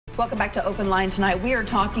Welcome back to Open Line tonight. We are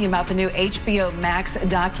talking about the new HBO Max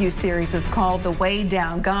docuseries. It's called The Way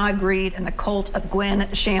Down: God, Greed, and the Cult of Gwen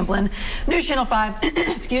Shamblin. News Channel 5,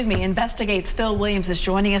 excuse me, investigates. Phil Williams is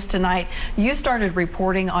joining us tonight. You started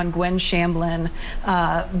reporting on Gwen Shamblin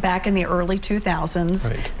back in the early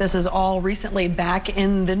 2000s. Right. This is all recently back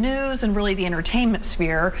in the news and really the entertainment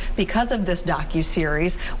sphere because of this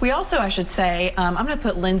docuseries. We also, I should say, I'm going to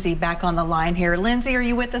put Lindsay back on the line here. Lindsay, are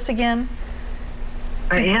you with us again?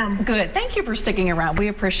 I am. Good. Thank you for sticking around. We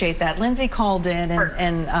appreciate that. Lindsay called in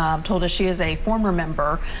and told us she is a former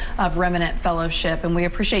member of Remnant Fellowship, and we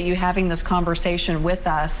appreciate you having this conversation with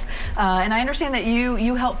us. And I understand that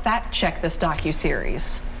you helped fact check this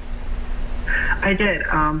docuseries. I did.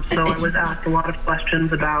 So I was asked a lot of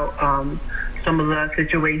questions about some of the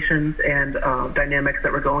situations and dynamics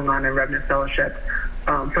that were going on in Remnant Fellowship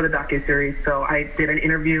for the docuseries. So I did an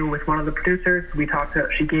interview with one of the producers.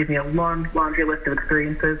 She gave me a long laundry list of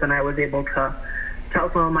experiences, and I was able to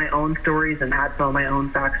tell some of my own stories and add some of my own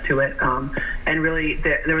facts to it. And really,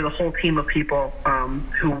 there was a whole team of people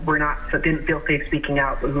who didn't feel safe speaking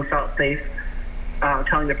out, but who felt safe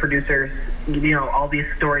telling the producers, all these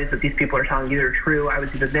stories that these people are telling either true. I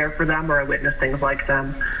was either there for them or I witnessed things like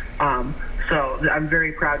them. So I'm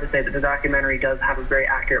very proud to say that the documentary does have a very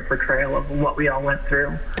accurate portrayal of what we all went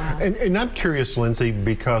through. And I'm curious, Lindsay,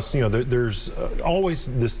 because there's always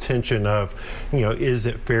this tension of, is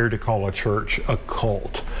it fair to call a church a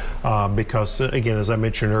cult? Because again, as I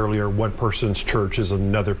mentioned earlier, one person's church is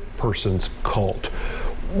another person's cult.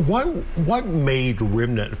 What made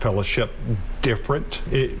Remnant Fellowship different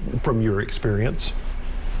from your experience?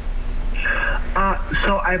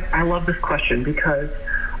 So I love this question because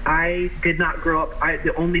I did not grow up.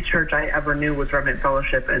 The only church I ever knew was Remnant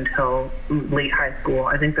Fellowship until late high school.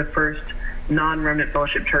 I think the first non-Remnant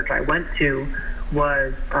Fellowship church I went to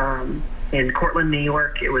was in Cortland, New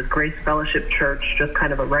York. It was Grace Fellowship Church, just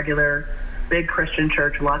kind of a regular big Christian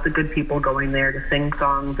church, lots of good people going there to sing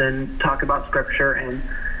songs and talk about scripture. And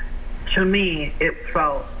to me, it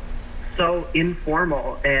felt so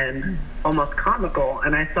informal and almost comical.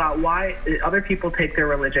 And I thought, why other people take their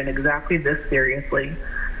religion exactly this seriously?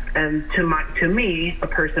 And to me, a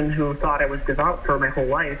person who thought I was devout for my whole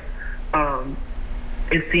life,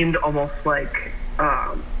 it seemed almost like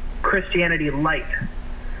Christianity light.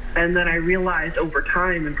 And then I realized over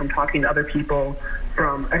time, and from talking to other people,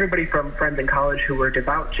 from everybody from friends in college who were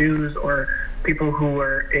devout Jews or people who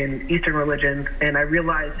were in Eastern religions, and I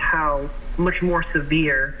realized how much more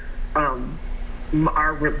severe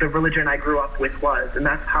the religion I grew up with was. And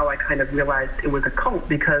that's how I kind of realized it was a cult,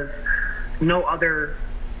 because no other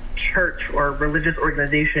church or religious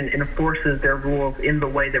organization enforces their rules in the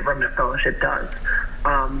way that Remnant Fellowship does.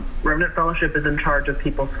 Remnant Fellowship is in charge of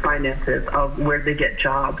people's finances, of where they get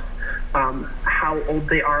jobs, how old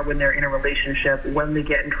they are when they're in a relationship, when they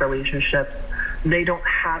get into relationships. They don't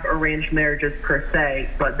have arranged marriages per se,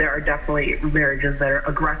 but there are definitely marriages that are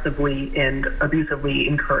aggressively and abusively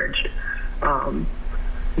encouraged.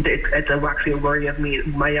 It's actually a worry of me.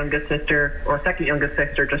 My youngest sister, or second youngest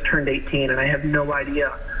sister, just turned 18, and I have no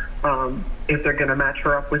idea if they're going to match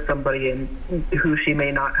her up with somebody who she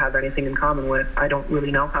may not have anything in common with. I don't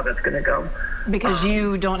really know how that's going to go. Because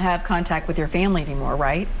you don't have contact with your family anymore,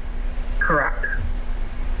 right? Correct.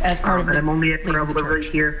 As part of and I'm only able to really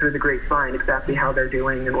hear through the grapevine exactly how they're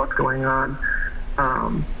doing and what's going on.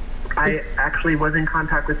 I actually was in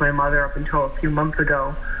contact with my mother up until a few months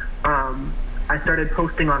ago. I started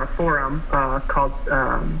posting on a forum called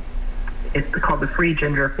the Free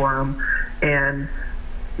Ginger Forum, and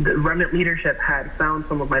the Remnant leadership had found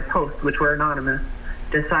some of my posts, which were anonymous,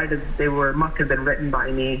 decided they must have been written by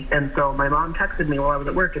me. And so my mom texted me while I was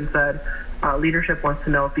at work and said, leadership wants to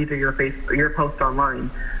know if these are your posts online.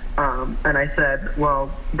 And I said, well,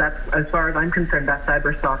 that's, as far as I'm concerned, that's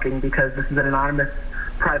cyber stalking, because this is an anonymous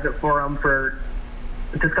private forum for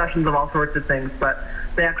discussions of all sorts of things. But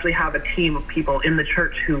they actually have a team of people in the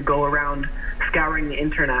church who go around scouring the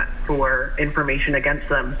internet for information against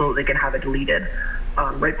them so that they can have it deleted.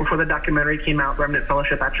 Right before the documentary came out, Remnant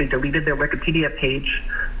Fellowship actually deleted their Wikipedia page,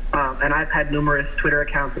 and I've had numerous Twitter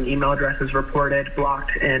accounts and email addresses reported,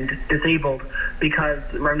 blocked, and disabled because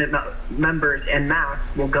Remnant members en masse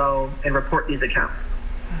will go and report these accounts.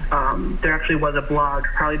 There actually was a blog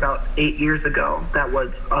probably about 8 years ago that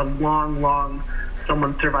was a long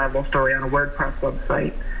someone's survival story on a WordPress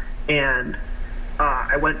website, and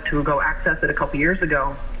I went to go access it a couple years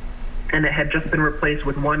ago, and it had just been replaced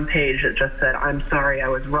with one page that just said, "I'm sorry, I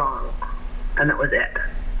was wrong," and that was it.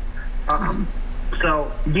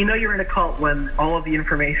 So you're in a cult when all of the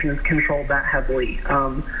information is controlled that heavily.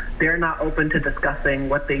 they're not open to discussing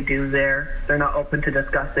what they do there. They're not open to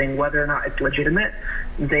discussing whether or not it's legitimate.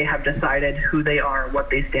 They have decided who they are,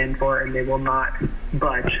 what they stand for, and they will not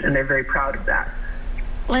budge, and they're very proud of that.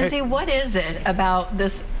 Lindsay, what is it about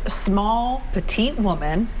this small, petite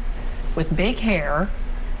woman with big hair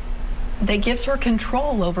that gives her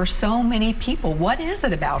control over so many people? What is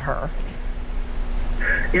it about her?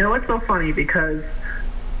 You know, it's so funny because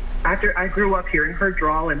after I grew up hearing her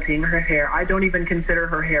drawl and seeing her hair, I don't even consider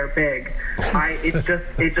her hair big.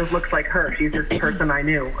 It just looks like her. She's just the person I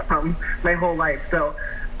knew my whole life. So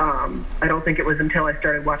I don't think it was until I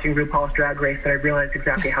started watching RuPaul's Drag Race that I realized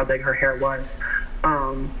exactly how big her hair was.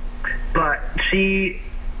 But the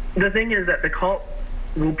thing is that the cult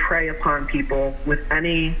will prey upon people with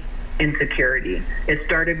any insecurity. It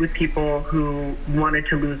started with people who wanted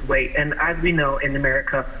to lose weight, and as we know in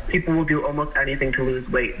America, people will do almost anything to lose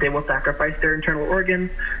weight. They will sacrifice their internal organs,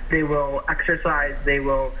 they will exercise, they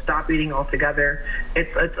will stop eating altogether.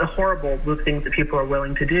 It's a horrible things that people are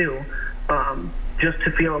willing to do just to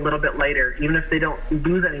feel a little bit lighter, even if they don't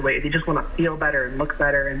lose any weight. They just want to feel better and look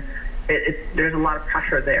better, and there's a lot of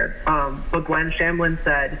pressure there. But Gwen Shamblin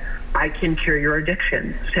said, I can cure your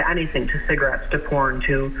addictions to anything, to cigarettes, to porn,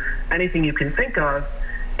 to anything you can think of.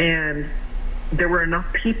 And there were enough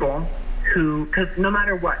people who, because no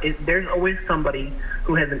matter what, there's always somebody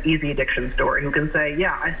who has an easy addiction story, who can say,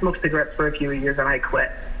 yeah, I smoked cigarettes for a few years and I quit,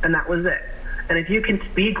 and that was it. And if you can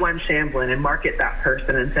be Gwen Shamblin and market that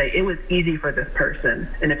person and say, it was easy for this person,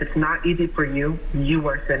 and if it's not easy for you, you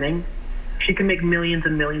are sinning, she can make millions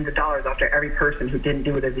and millions of dollars after every person who didn't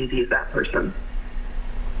do it as easy as that person.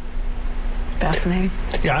 Fascinating.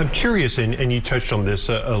 Yeah, I'm curious, and you touched on this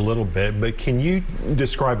a little bit, but can you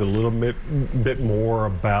describe a little bit more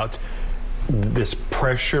about this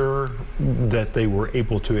pressure that they were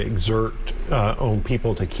able to exert on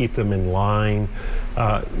people to keep them in line?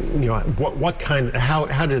 You know,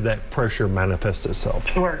 how did that pressure manifest itself?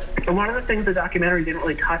 Sure. And one of the things the documentary didn't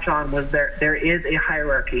really touch on was there is a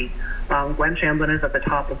hierarchy. Gwen Shamblin is at the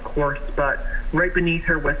top, of course, but right beneath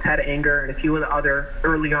her was Ted Anger and a few of the other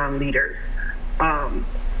early on leaders.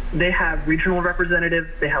 They have regional representatives,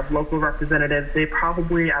 they have local representatives, they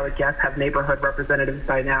probably, I would guess, have neighborhood representatives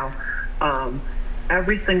by now.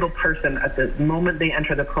 Every single person at the moment they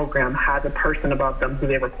enter the program has a person above them who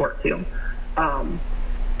they report to.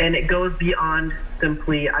 And it goes beyond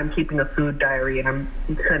simply, I'm keeping a food diary and I'm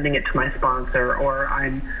sending it to my sponsor, or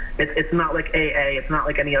it's not like AA, it's not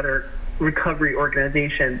like any other recovery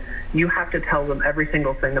organization. You have to tell them every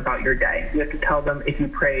single thing about your day. You have to tell them if you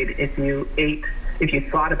prayed, if you ate, if you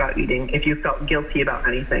thought about eating, if you felt guilty about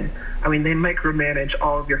anything. I mean, they micromanage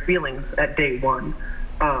all of your feelings at day one.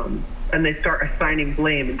 And they start assigning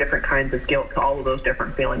blame and different kinds of guilt to all of those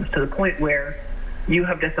different feelings, to the point where you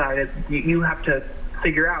have decided you have to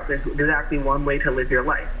figure out there's exactly one way to live your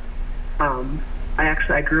life.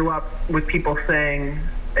 I grew up with people saying,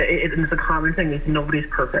 it's a common thing, is nobody's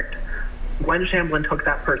perfect. Gwen Shamblin took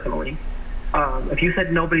that personally. If you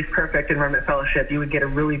said nobody's perfect in Remnant Fellowship, you would get a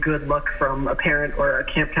really good look from a parent or a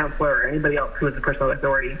camp counselor or anybody else who is a person of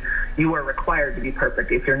authority. You are required to be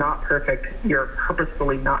perfect. If you're not perfect, you're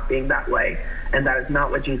purposefully not being that way, and that is not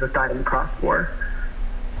what Jesus died on the cross for.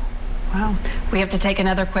 Wow. We have to take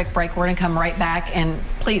another quick break. We're going to come right back. And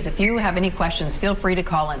please, if you have any questions, feel free to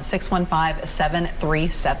call in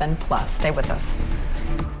 615-737-PLUS. Stay with us.